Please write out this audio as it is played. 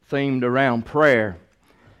themed around prayer.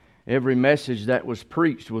 Every message that was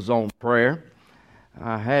preached was on prayer.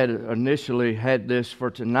 I had initially had this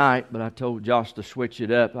for tonight, but I told Josh to switch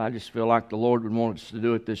it up. I just feel like the Lord would want us to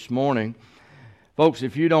do it this morning. Folks,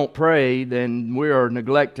 if you don't pray, then we are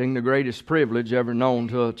neglecting the greatest privilege ever known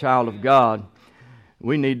to a child of God.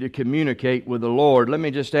 We need to communicate with the Lord. Let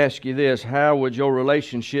me just ask you this. How would your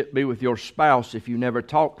relationship be with your spouse if you never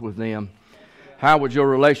talked with them? How would your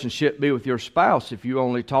relationship be with your spouse if you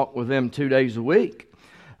only talked with them 2 days a week?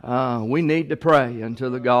 We need to pray unto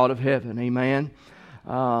the God of heaven. Amen.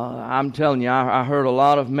 I'm telling you, I heard a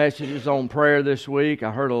lot of messages on prayer this week.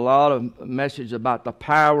 I heard a lot of messages about the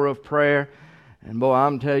power of prayer. And boy,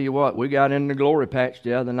 I'm telling you what, we got in the glory patch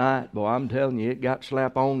the other night. Boy, I'm telling you, it got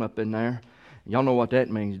slap on up in there. Y'all know what that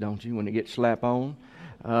means, don't you, when it gets slap on?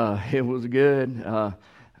 It was good.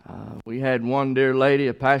 We had one dear lady,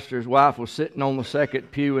 a pastor's wife, was sitting on the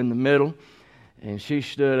second pew in the middle, and she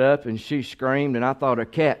stood up and she screamed, and I thought a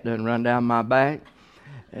cat done run down my back.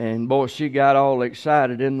 And boy, she got all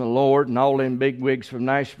excited in the Lord, and all them bigwigs from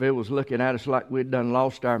Nashville was looking at us like we'd done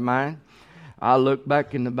lost our mind. I looked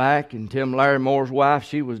back in the back, and Tim Larrymore's wife,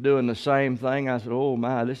 she was doing the same thing. I said, oh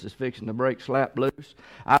my, this is fixing to break slap loose.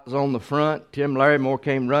 I was on the front. Tim Larrymore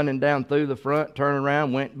came running down through the front, turned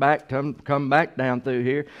around, went back, come back down through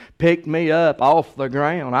here, picked me up off the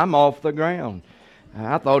ground. I'm off the ground.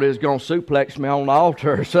 I thought he was going to suplex me on the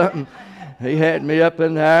altar or something. He had me up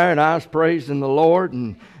in there, and I was praising the Lord,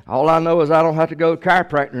 and all I know is I don't have to go to the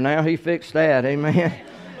chiropractor now. He fixed that, amen.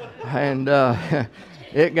 And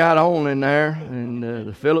it got on in there, and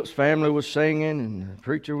the Phillips family was singing, and the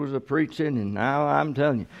preacher was a-preaching, and now I'm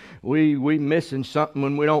telling you, we missing something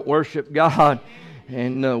when we don't worship God,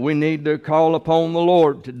 and we need to call upon the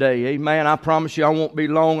Lord today, amen. I promise you I won't be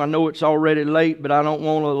long. I know it's already late, but I don't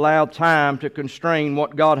want to allow time to constrain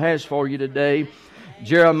what God has for you today.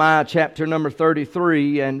 Jeremiah chapter number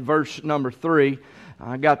 33 and verse number 3.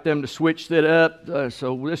 I got them to switch that up,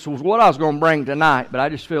 so this was what I was going to bring tonight, but I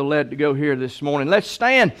just feel led to go here this morning. Let's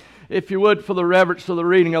stand, if you would, for the reverence of the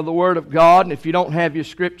reading of the Word of God. And if you don't have your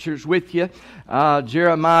scriptures with you,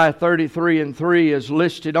 Jeremiah 33 and 3 is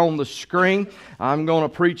listed on the screen. I'm going to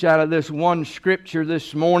preach out of this one scripture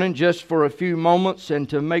this morning just for a few moments, and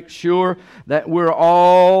to make sure that we're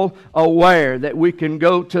all aware that we can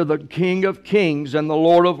go to the King of Kings and the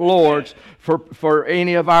Lord of Lords for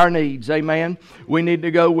any of our needs. Amen. We need to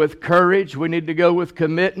go with courage. We need to go with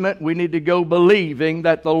commitment. We need to go believing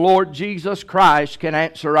that the Lord Jesus Christ can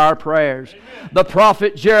answer our prayers. Amen. The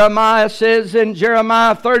prophet Jeremiah says in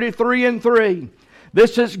Jeremiah 33 and 3,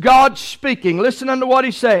 this is God speaking. Listen unto what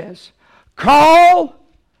He says. Call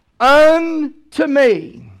unto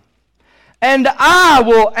me, and I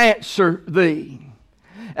will answer thee,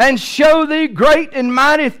 and show thee great and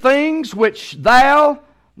mighty things which thou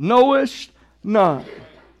knowest not.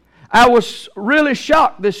 I was really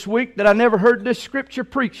shocked this week that I never heard this scripture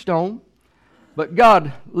preached on, but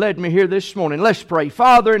God led me here this morning. Let's pray.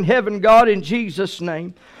 Father in heaven, God, in Jesus'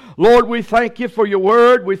 name, Lord, we thank You for Your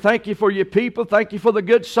Word. We thank You for Your people. Thank You for the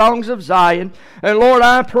good songs of Zion. And Lord,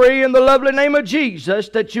 I pray in the lovely name of Jesus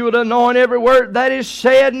that You would anoint every word that is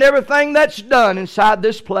said and everything that's done inside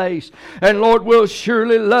this place. And Lord, we'll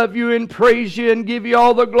surely love You and praise You and give You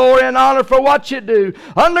all the glory and honor for what You do.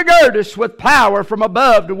 Undergird us with power from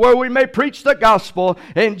above to where we may preach the gospel.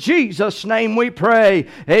 In Jesus' name we pray.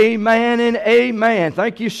 Amen and amen.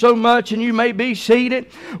 Thank you so much, and you may be seated.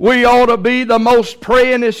 We ought to be the most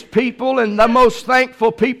prayingest people and the most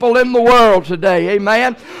thankful people in the world today.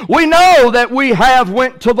 Amen. We know that we have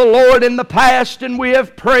went to the Lord in the past, and we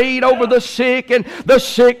have prayed over the sick, and the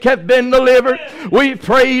sick have been delivered. We've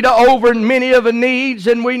prayed over many of the needs,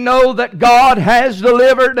 and we know that God has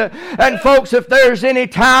delivered. And folks, if there's any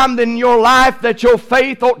time in your life that your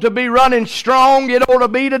faith ought to be running strong, it ought to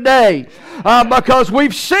be today. Because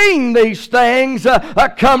we've seen these things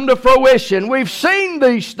come to fruition. We've seen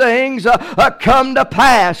these things come to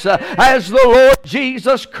pass. As the Lord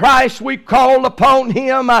Jesus Christ, we called upon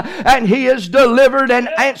Him, and He has delivered and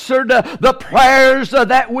answered the prayers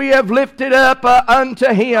that we have lifted up unto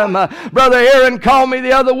Him. Brother Aaron called me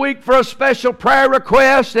the other week for a special prayer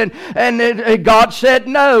request, and God said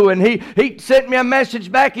no, and he sent me a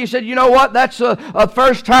message back. He said, you know what, that's a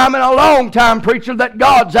first time in a long time, preacher, that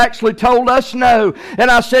God's actually told us no. And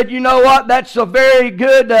I said, you know what, that's a very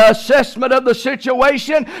good assessment of the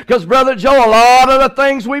situation, because Brother Joe, a lot of the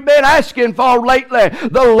things things we've been asking for lately,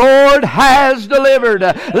 the Lord has delivered.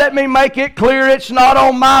 Let me make it clear, it's not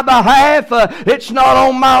on my behalf. It's not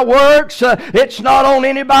on my works. It's not on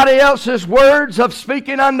anybody else's words of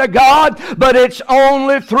speaking unto God, but it's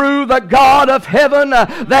only through the God of heaven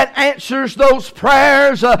that answers those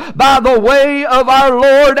prayers by the way of our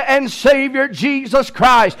Lord and Savior Jesus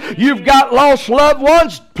Christ. You've got lost loved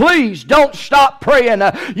ones, please don't stop praying.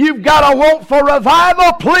 You've got a want for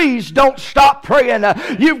revival, please don't stop praying.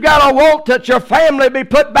 You've got a want that your family be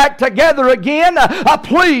put back together again,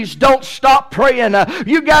 please don't stop praying.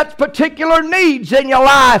 You got particular needs in your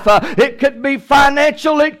life. It could be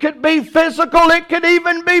financial, it could be physical, it could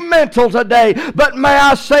even be mental today. But may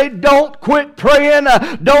I say, don't quit praying.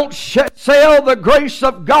 Don't sell the grace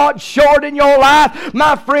of God short in your life,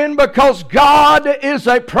 my friend, because God is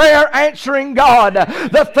a prayer answering God.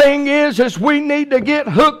 The thing is we need to get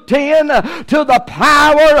hooked in to the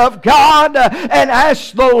power of God and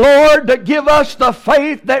ask the Lord to give us the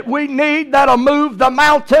faith that we need that'll move the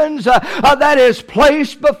mountains that is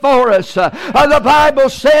placed before us. The Bible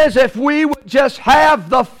says if we would just have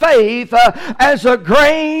the faith as a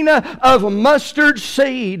grain of mustard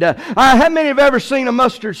seed. How many have ever seen a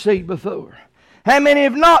mustard seed before? How many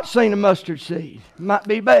have not seen a mustard seed? Might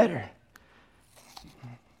be better.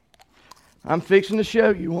 I'm fixing to show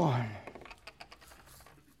you one.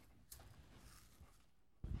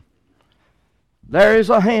 There is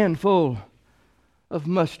a handful of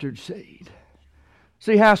mustard seed.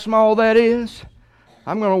 See how small that is?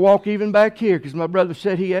 I'm going to walk even back here because my brother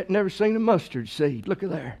said he had never seen a mustard seed. Look at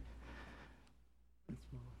there.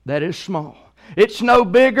 That is small. It's no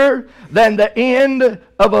bigger than the end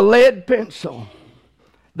of a lead pencil.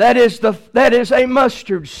 That is a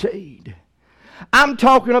mustard seed. I'm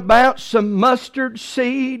talking about some mustard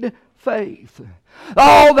seed faith.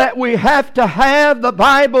 All that we have to have, the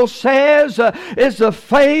Bible says, is the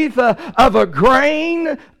faith of a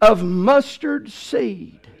grain of mustard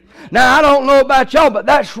seed. Now, I don't know about y'all, but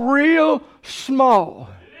that's real small.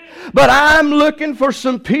 But I'm looking for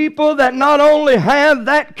some people that not only have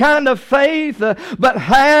that kind of faith, but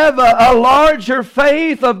have a larger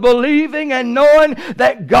faith of believing and knowing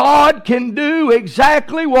that God can do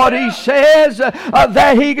exactly what He says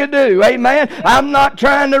that He can do. Amen. I'm not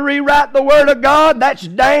trying to rewrite the Word of God. That's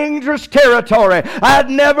dangerous territory.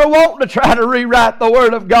 I'd never want to try to rewrite the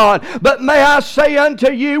Word of God. But may I say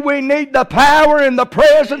unto you, we need the power and the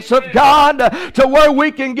presence of God to where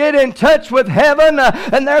we can get in touch with heaven.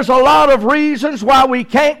 And there's a lot of reasons why we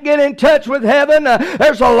can't get in touch with heaven.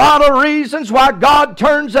 There's a lot of reasons why God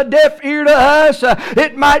turns a deaf ear to us.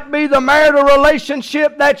 It might be the marital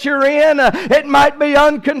relationship that you're in. It might be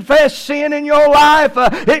unconfessed sin in your life.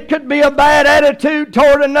 It could be a bad attitude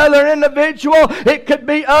toward another individual. It could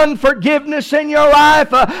be unforgiveness in your life.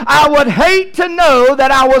 I would hate to know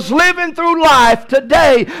that I was living through life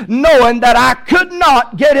today knowing that I could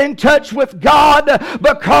not get in touch with God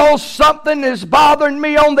because something is bothering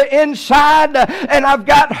me on the inside and I've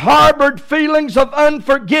got harbored feelings of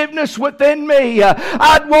unforgiveness within me.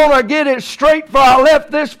 I'd want to get it straight before I left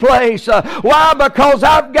this place. Why? Because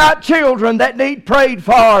I've got children that need prayed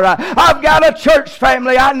for. I've got a church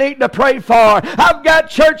family I need to pray for. I've got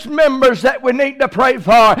church members that we need to pray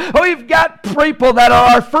for. We've got people that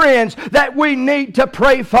are our friends that we need to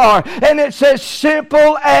pray for. And it's as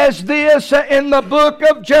simple as this in the book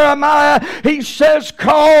of Jeremiah. He says,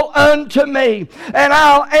 call unto me, and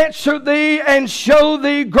I'll answer thee and show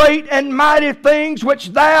thee great and mighty things which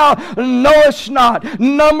thou knowest not.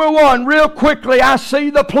 Number one, real quickly, I see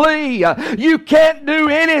the plea. You can't do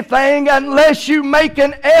anything unless you make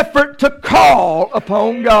an effort to call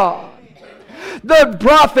upon God. The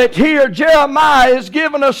prophet here, Jeremiah, is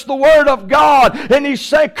giving us the word of God, and he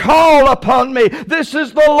said, call upon me. This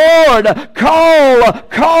is the Lord.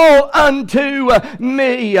 Call unto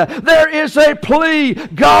me. There is a plea.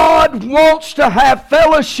 God wants to have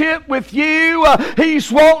fellowship with you.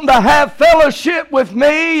 He's wanting to have fellowship with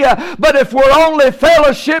me. But if we're only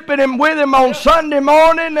fellowshipping with Him on Sunday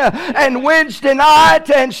morning and Wednesday night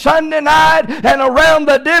and Sunday night and around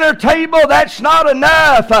the dinner table, that's not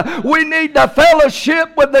enough. We need to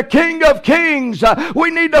fellowship with the King of Kings.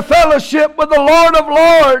 We need to fellowship with the Lord of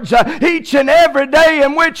Lords each and every day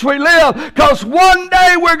in which we live, because one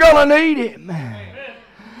day we're going to need Him.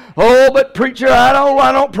 Oh, but preacher, I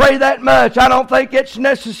don't pray that much. I don't think it's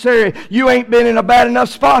necessary. You ain't been in a bad enough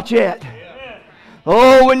spot yet.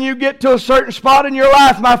 Oh, when you get to a certain spot in your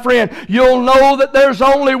life, my friend, you'll know that there's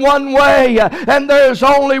only one way and there's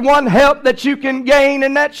only one help that you can gain,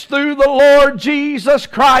 and that's through the Lord Jesus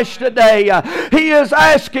Christ today. He is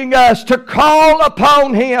asking us to call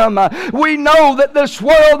upon Him. We know that this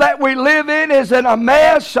world that we live in is in a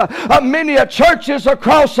mess. Many churches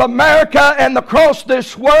across America and across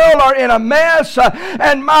this world are in a mess.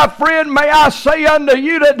 And my friend, may I say unto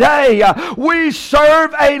you today, we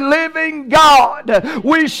serve a living God.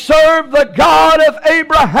 We serve the God of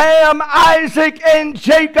Abraham, Isaac, and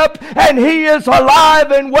Jacob, and He is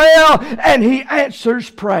alive and well, and He answers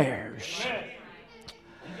prayers.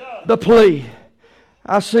 The plea.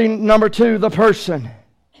 I see number 2, the person.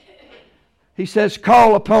 He says,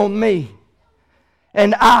 call upon me,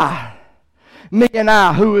 and I. Me and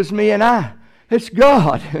I. Who is me and I? It's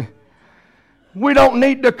God. We don't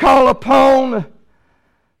need to call upon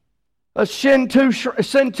a Shinto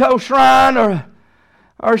shrine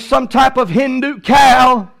or some type of Hindu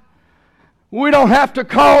cow. We don't have to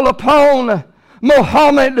call upon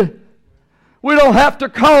Muhammad. We don't have to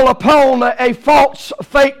call upon a false,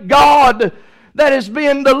 fake God that is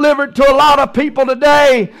being delivered to a lot of people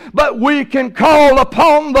today, but we can call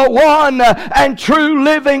upon the one and true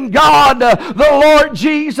living God, the Lord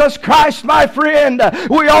Jesus Christ, my friend.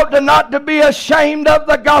 We ought to not to be ashamed of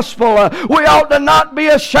the gospel. We ought to not be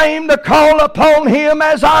ashamed to call upon Him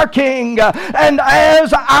as our King and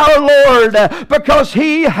as our Lord, because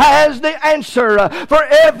He has the answer for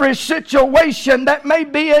every situation that may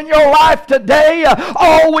be in your life today.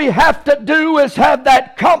 All we have to do is have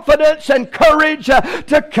that confidence and courage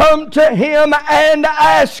to come to Him and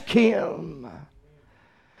ask Him.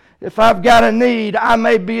 If I've got a need, I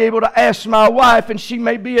may be able to ask my wife and she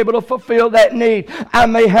may be able to fulfill that need. I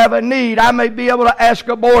may have a need. I may be able to ask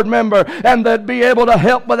a board member and they'd be able to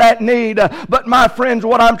help with that need. But my friends,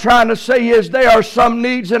 what I'm trying to say is there are some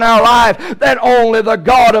needs in our life that only the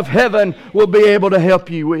God of heaven will be able to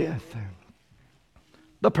help you with.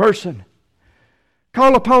 The person.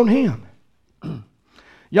 Call upon Him.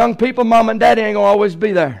 Young people, mom and daddy ain't going to always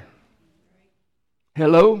be there.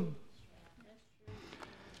 Hello?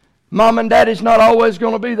 Mom and daddy's not always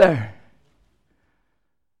going to be there.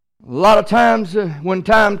 A lot of times when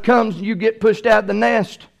time comes and you get pushed out of the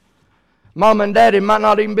nest, mom and daddy might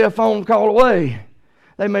not even be a phone call away.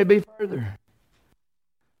 They may be further.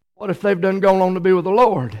 What if they've done gone on to be with the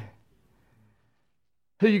Lord?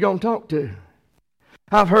 Who you going to talk to?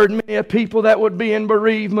 I've heard many people that would be in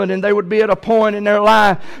bereavement and they would be at a point in their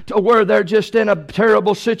life to where they're just in a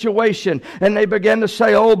terrible situation and they begin to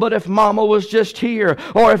say, oh, but if mama was just here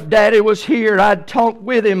or if daddy was here, I'd talk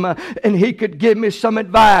with him and he could give me some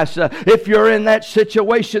advice. If you're in that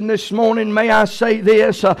situation this morning, may I say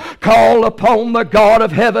this, call upon the God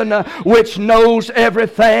of heaven which knows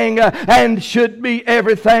everything and should be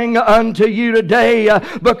everything unto you today,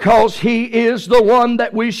 because He is the one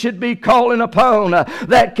that we should be calling upon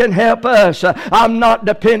that can help us. I'm not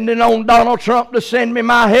depending on Donald Trump to send me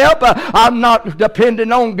my help. I'm not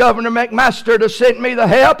depending on Governor McMaster to send me the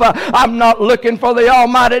help. I'm not looking for the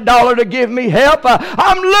almighty dollar to give me help.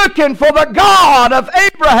 I'm looking for the God of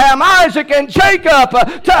Abraham, Isaac, and Jacob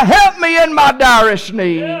to help me in my direst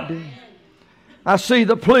need. Yeah. I see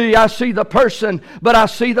the plea, I see the person, but I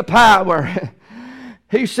see the power.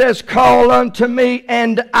 He says, call unto me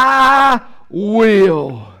and I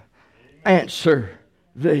will answer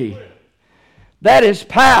thee. That is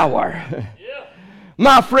power.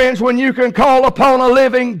 My friends, when you can call upon a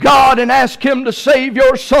living God and ask Him to save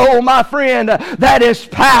your soul, my friend, that is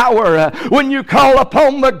power. When you call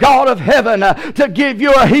upon the God of heaven to give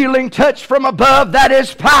you a healing touch from above, that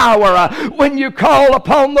is power. When you call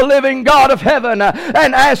upon the living God of heaven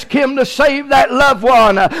and ask Him to save that loved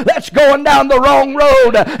one that's going down the wrong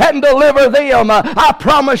road and deliver them, I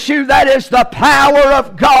promise you that is the power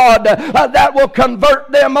of God that will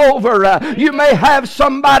convert them over. You may have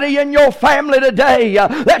somebody in your family today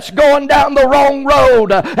that's going down the wrong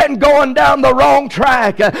road and going down the wrong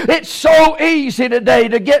track. It's so easy today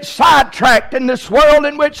to get sidetracked in this world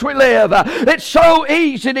in which we live. It's so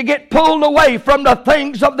easy to get pulled away from the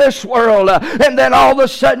things of this world, and then all of a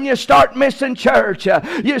sudden you start missing church.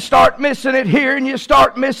 You start missing it here and you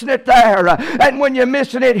start missing it there. And when you're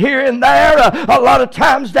missing it here and there, a lot of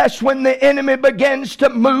times that's when the enemy begins to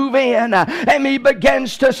move in and he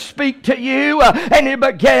begins to speak to you and he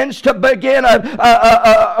begins to begin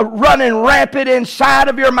running rampant inside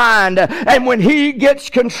of your mind. And when he gets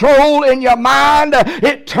control in your mind,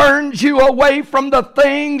 it turns you away from the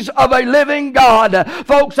things of a living God.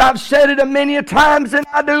 Folks, I've said it many times and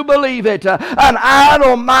I do believe it. An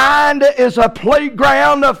idle mind is a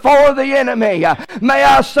playground for the enemy. May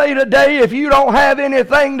I say today, if you don't have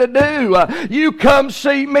anything to do, you come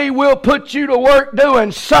see me. We'll put you to work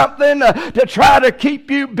doing something to try to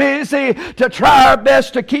keep you busy, to try our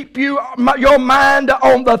best to keep your mind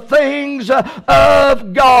on the things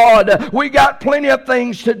of God. We got plenty of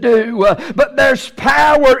things to do, but there's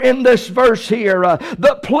power in this verse here.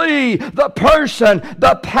 The plea, the person,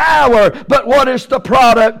 the power, but what is the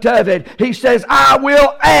product of it? He says, I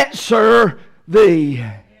will answer thee.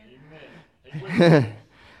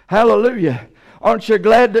 Hallelujah. Aren't you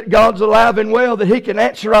glad that God's alive and well, that he can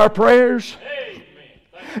answer our prayers?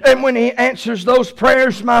 And when he answers those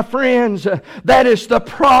prayers, my friends, that is the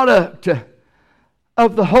product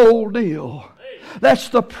of the whole deal. That's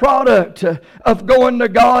the product of going to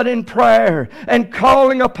God in prayer and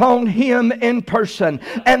calling upon him in person,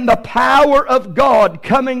 and the power of God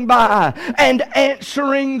coming by and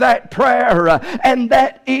answering that prayer. And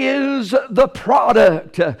that is the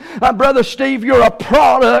product. Brother Steve, you're a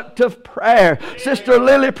product of prayer. Sister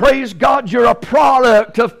Lily, praise God, you're a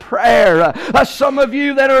product of prayer. Some of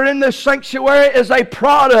you that are in this sanctuary is a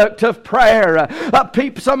product of prayer.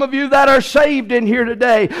 Some of you that are saved in here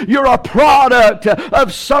today, you're a product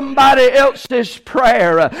of somebody else's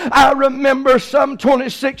prayer. I remember some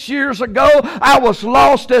 26 years ago, I was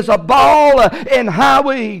lost as a ball in high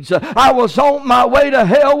weeds. I was on my way to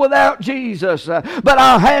hell without Jesus. But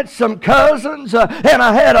I had some cousins and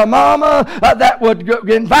I had a mama that would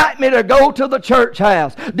invite me to go to the church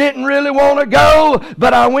house. Didn't really want to go,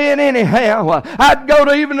 but I went anyhow. I'd go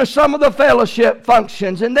to even to some of the fellowship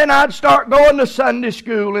functions, and then I'd start going to Sunday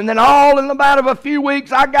school, and then all in about a few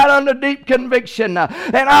weeks I got under deep conviction. And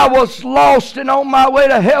I was lost and on my way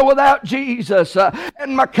to hell without Jesus.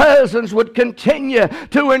 And my cousins would continue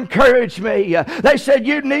to encourage me. They said,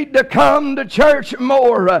 you need to come to church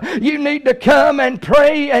more. You need to come and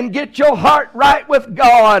pray and get your heart right with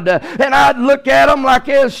God. And I'd look at them like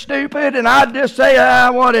they was stupid, and I'd just say,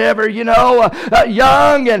 whatever,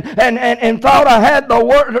 young and thought I had the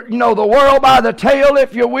world by the tail,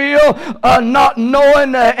 if you will, not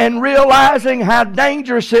knowing and realizing how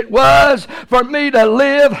dangerous it was for me to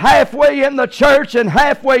live halfway in the church and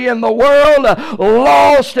halfway in the world,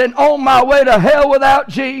 lost and on my way to hell without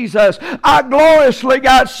Jesus. I gloriously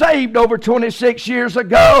got saved over 26 years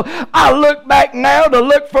ago. I look back now to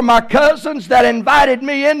look for my cousins that invited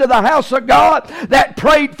me into the house of God, that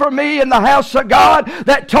prayed for me in the house of God,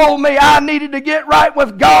 that told me I needed to get right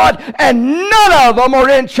with God, and none of them are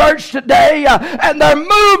in church today, and they're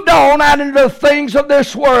moved on out into the things of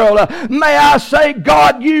this world. May I say,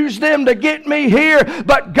 God used them to get me here,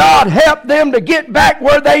 but God helped them to get back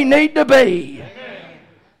where they need to be. Amen.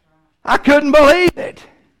 I couldn't believe it.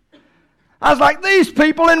 I was like, these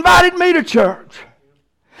people invited me to church.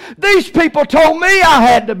 These people told me I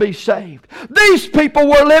had to be saved. These people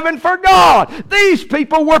were living for God. These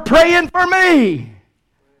people were praying for me.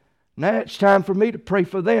 Now it's time for me to pray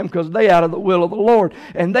for them, because they out of the will of the Lord,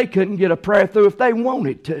 and they couldn't get a prayer through if they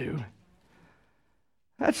wanted to.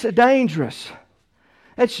 That's dangerous.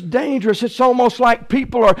 It's dangerous. It's almost like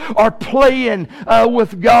people are playing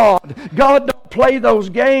with God. God don't play those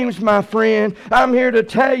games, my friend. I'm here to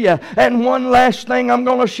tell you. And one last thing I'm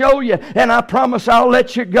going to show you, and I promise I'll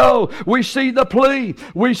let you go. We see the plea.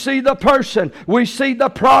 We see the person. We see the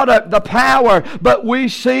product, the power, but we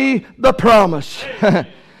see the promise.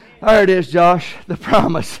 There it is, Josh, the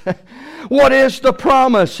promise. What is the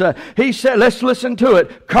promise? He said, let's listen to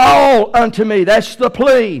it. Call unto me. That's the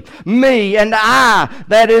plea. Me and I,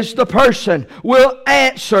 that is the person, will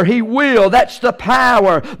answer. He will. That's the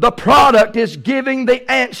power. The product is giving the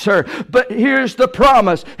answer. But here's the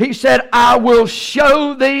promise. He said, I will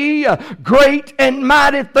show thee great and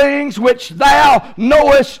mighty things which thou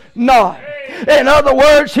knowest not. In other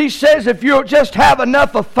words, he says, if you'll just have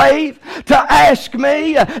enough of faith to ask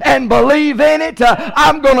me and believe in it,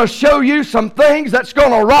 I'm going to show you some things that's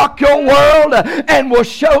going to rock your world, and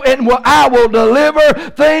I will deliver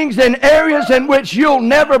things in areas in which you'll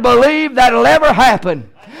never believe that'll ever happen.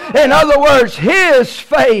 In other words, His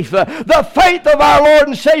faith, the faith of our Lord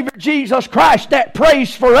and Savior Jesus Christ, that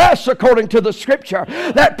prays for us according to the Scripture,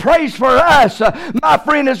 that prays for us, my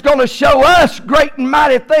friend, is going to show us great and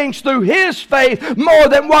mighty things through His faith more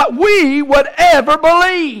than what we would ever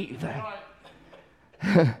believe.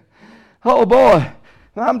 Oh boy,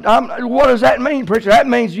 What does that mean, preacher? That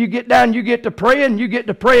means you get down, you get to praying,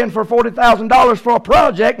 for $40,000 for a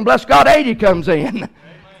project, and bless God, 80 comes in. Amen.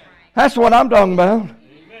 That's what I'm talking about. Amen.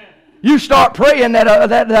 You start praying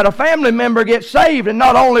that a family member gets saved, and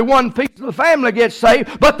not only one piece of the family gets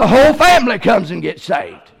saved, but the whole family comes and gets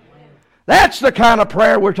saved. That's the kind of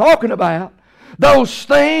prayer we're talking about. Those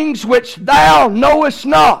things which thou knowest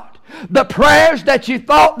not. The prayers that you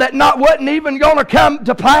thought that wasn't even going to come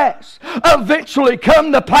to pass eventually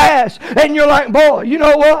come to pass, and you're like, boy, you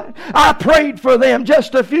know what? I prayed for them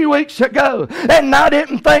just a few weeks ago, and I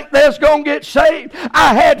didn't think they was going to get saved.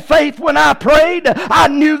 I had faith when I prayed. I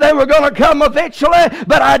knew they were going to come eventually,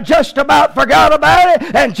 but I just about forgot about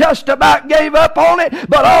it and just about gave up on it.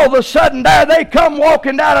 But all of a sudden, there they come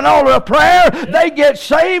walking down an altar of prayer. They get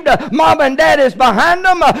saved. Mom and dad is behind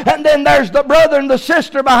them, and then there's the brother and the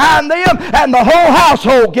sister behind them, and the whole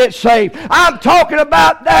household gets saved. I'm talking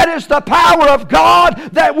about that is the power of God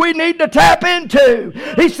that we need to tap into.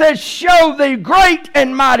 He says, show thee great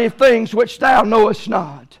and mighty things which thou knowest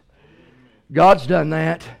not. God's done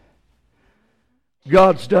that.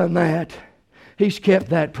 God's done that. He's kept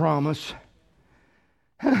that promise.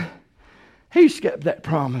 He's kept that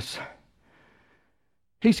promise.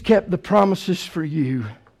 He's kept the promises for you,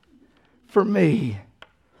 for me.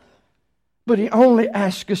 But He only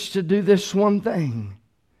asks us to do this one thing.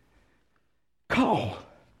 Call.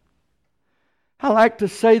 I like to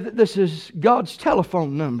say that this is God's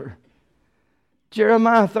telephone number.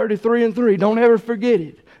 Jeremiah 33:3. Don't ever forget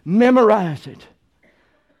it. Memorize it.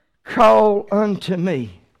 Call unto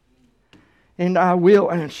me, and I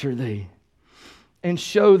will answer thee, and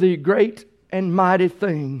show thee great and mighty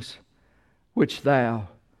things which thou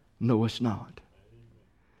knowest not.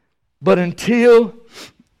 But until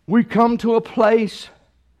we come to a place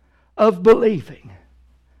of believing,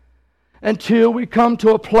 until we come to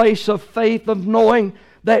a place of faith, of knowing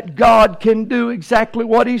that God can do exactly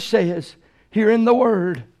what He says here in the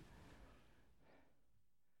Word,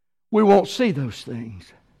 we won't see those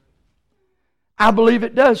things. I believe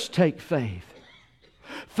it does take faith.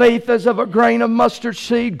 Faith as of a grain of mustard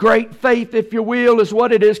seed, great faith, if you will, is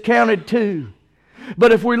what it is counted to.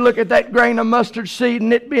 But if we look at that grain of mustard seed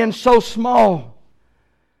and it being so small,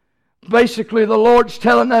 basically the Lord's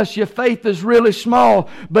telling us your faith is really small,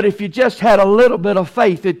 but if you just had a little bit of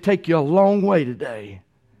faith, it'd take you a long way today.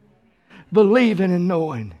 Believing and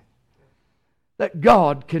knowing that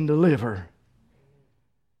God can deliver.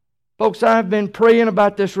 Folks, I've been praying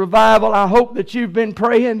about this revival. I hope that you've been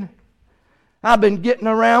praying. I've been getting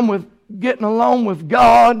along with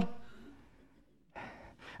God.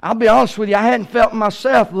 I'll be honest with you, I hadn't felt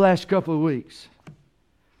myself the last couple of weeks.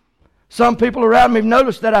 Some people around me have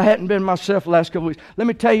noticed that I hadn't been myself the last couple of weeks. Let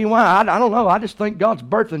me tell you why. I don't know. I just think God's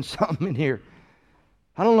birthing something in here.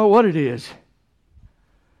 I don't know what it is.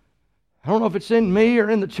 I don't know if it's in me or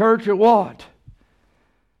in the church or what.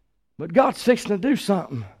 But God's fixing to do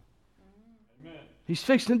something. Amen. He's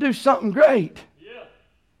fixing to do something great. Yeah.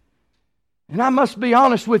 And I must be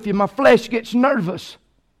honest with you, my flesh gets nervous.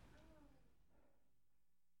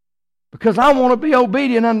 Because I want to be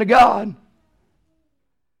obedient unto God.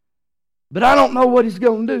 But I don't know what He's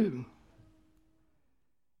going to do.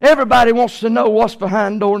 Everybody wants to know what's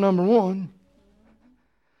behind door number 1.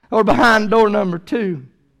 Or behind door number 2.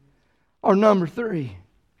 Or number 3.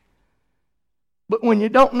 But when you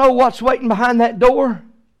don't know what's waiting behind that door,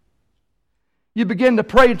 you begin to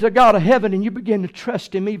pray to God of heaven and you begin to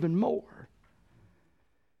trust Him even more.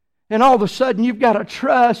 And all of a sudden you've got a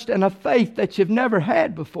trust and a faith that you've never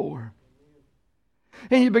had before.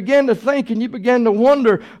 And you begin to think and you begin to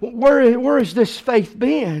wonder, where has this faith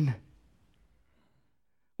been?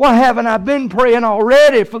 Why haven't I been praying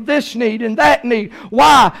already for this need and that need?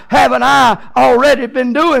 Why haven't I already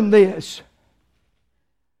been doing this?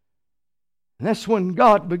 And that's when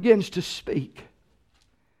God begins to speak.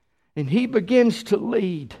 And He begins to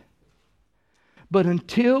lead. But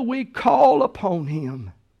until we call upon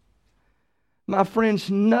Him, my friends,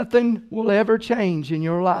 nothing will ever change in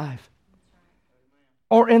your life.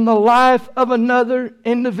 Or in the life of another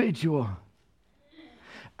individual.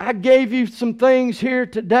 I gave you some things here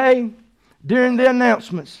today during the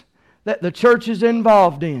announcements that the church is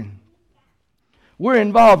involved in. We're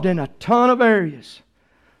involved in a ton of areas.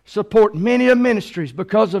 Support many of ministries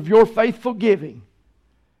because of your faithful giving.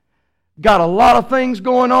 Got a lot of things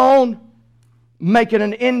going on, making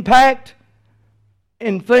an impact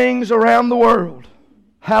in things around the world.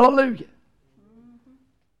 Hallelujah.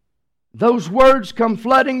 Those words come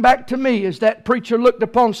flooding back to me as that preacher looked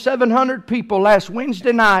upon 700 people last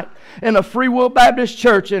Wednesday night in a Free Will Baptist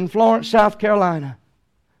church in Florence, South Carolina.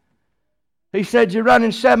 He said, you're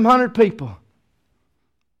running 700 people.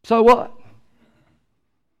 So what?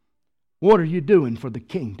 What are you doing for the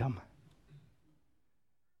kingdom?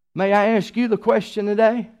 May I ask you the question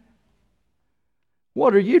today?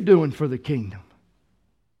 What are you doing for the kingdom?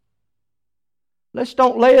 Let's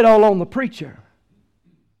don't lay it all on the preacher.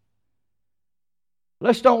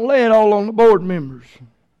 Let's don't lay it all on the board members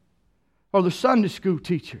or the Sunday school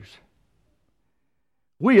teachers.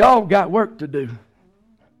 We all got work to do.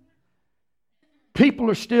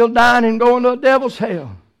 People are still dying and going to a devil's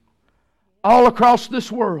hell all across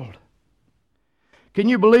this world. Can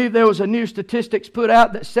you believe there was a new statistics put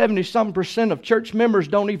out that 70-some% of church members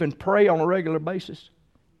don't even pray on a regular basis?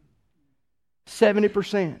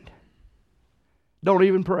 70% don't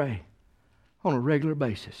even pray on a regular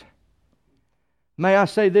basis. May I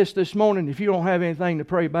say this morning, if you don't have anything to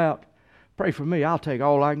pray about, pray for me. I'll take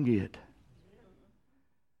all I can get.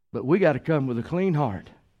 But we got to come with a clean heart,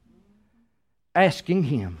 asking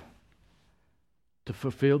Him to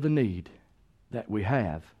fulfill the need that we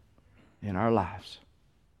have in our lives.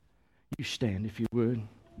 You stand if you would.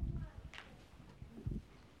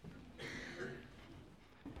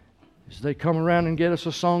 As they come around and get us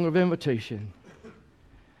a song of invitation,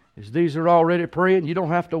 as these are already praying, you don't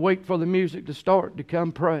have to wait for the music to start to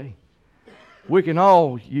come pray. We can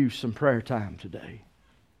all use some prayer time today.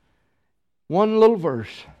 One little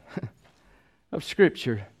verse of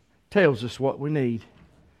Scripture tells us what we need.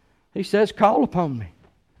 He says, call upon me.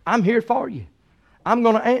 I'm here for you. I'm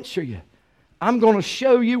going to answer you. I'm going to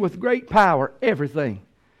show you with great power everything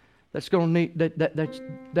that's going to need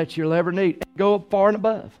that you'll ever need. Go up far and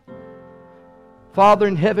above. Father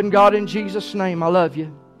in heaven, God, in Jesus' name, I love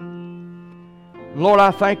you. Lord,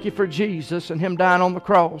 I thank you for Jesus and Him dying on the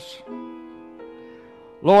cross.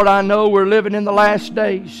 Lord, I know we're living in the last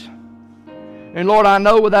days. And Lord, I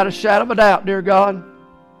know without a shadow of a doubt, dear God,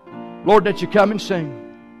 Lord, that you come and sing.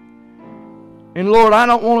 And Lord, I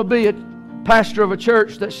don't want to be a pastor of a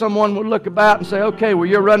church that someone would look about and say, okay, well,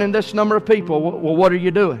 you're running this number of people. Well, what are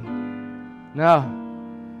you doing? No.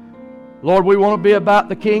 Lord, we want to be about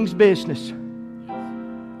the King's business.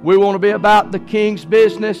 We want to be about the King's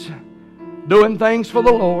business, doing things for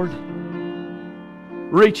the Lord,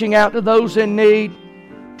 reaching out to those in need,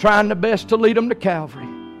 trying the best to lead them to Calvary.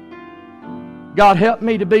 God, help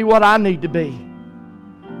me to be what I need to be.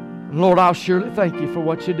 And Lord, I'll surely thank you for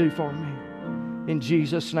what you do for me. In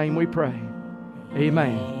Jesus' name we pray.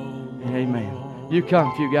 Amen and amen. You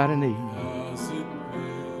come if you got a need.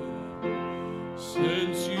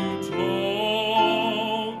 Since you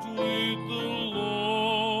talked with the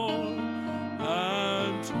Lord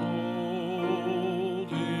and told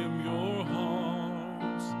Him your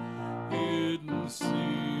heart's hidden secrets,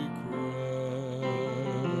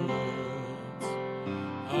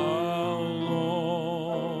 how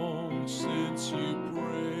long since you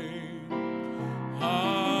prayed?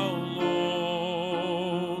 How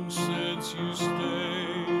long since you stayed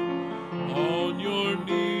on your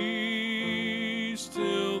knees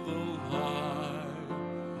till the light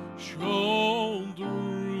shone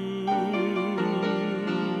through?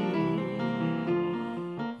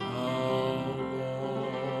 How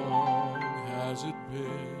long has it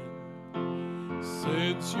been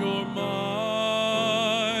since your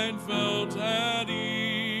mind felt at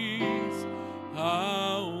ease?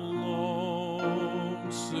 How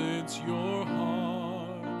long since your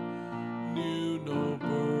heart knew no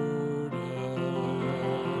burdens?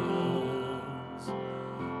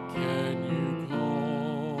 Can you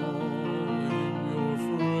call Him your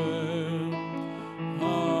friend?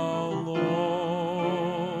 How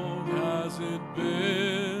long has it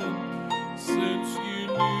been since you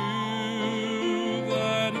knew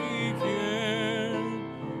that He cared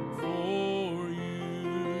for you?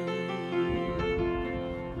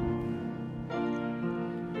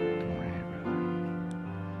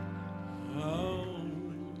 How long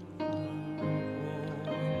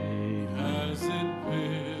has it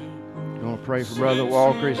been? We're going to pray for Brother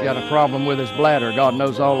Walker. He's got a problem with his bladder. God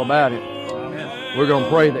knows all about it. We're going to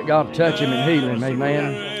pray that God will touch him and heal him.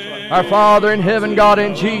 Amen. Our Father in heaven, God,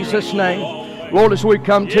 in Jesus' name. Lord, as we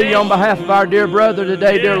come to you on behalf of our dear brother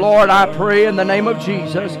today, dear Lord, I pray in the name of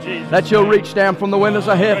Jesus that you'll reach down from the windows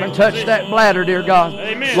of heaven, touch that bladder, dear God.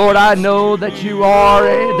 Lord, I know that you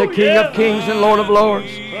are the King of kings and Lord of lords.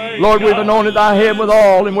 Lord, we've anointed thy head with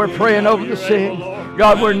oil, and we're praying over the sick.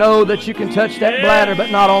 God, we know that you can touch that bladder, but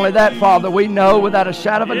not only that, Father, we know without a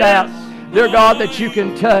shadow of a doubt, dear God, that you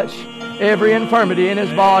can touch every infirmity in his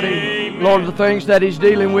body. Lord, the things that he's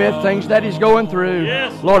dealing with, things that he's going through.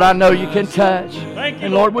 Lord, I know you can touch.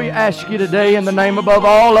 And Lord, we ask you today in the name above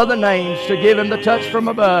all other names to give him the touch from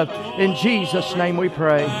above. In Jesus' name we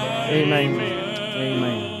pray. Amen.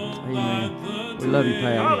 Amen. Amen. We Love you,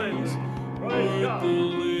 pal. Hallelujah. Praise God.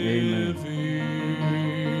 Amen.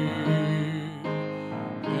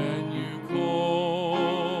 Can you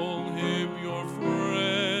call him your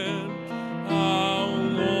friend? How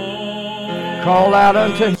long Call out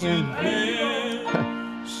unto has him. it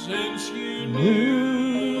been since you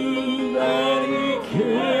Knew that he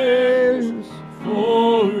cares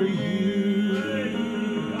for you.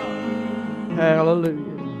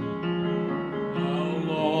 Hallelujah. How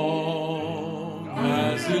long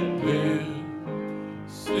has it been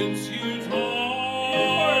since you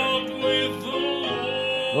talked with the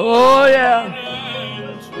Lord Oh, yeah.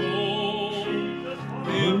 and told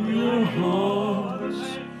him your heart's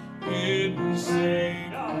hidden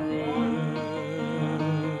secrets?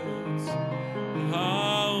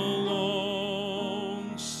 How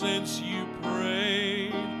long since you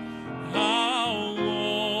prayed? How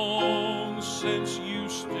long since you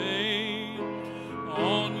stayed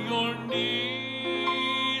on your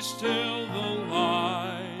knees till the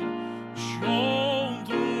light shone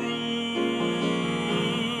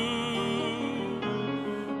through?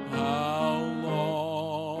 How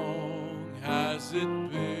long has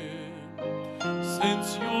it been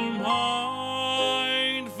since your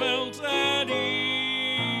mind felt at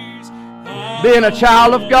ease? Being a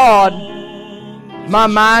child of God, my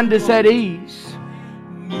mind is at ease.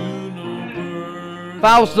 If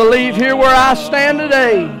I was to leave here where I stand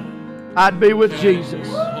today, I'd be with Jesus.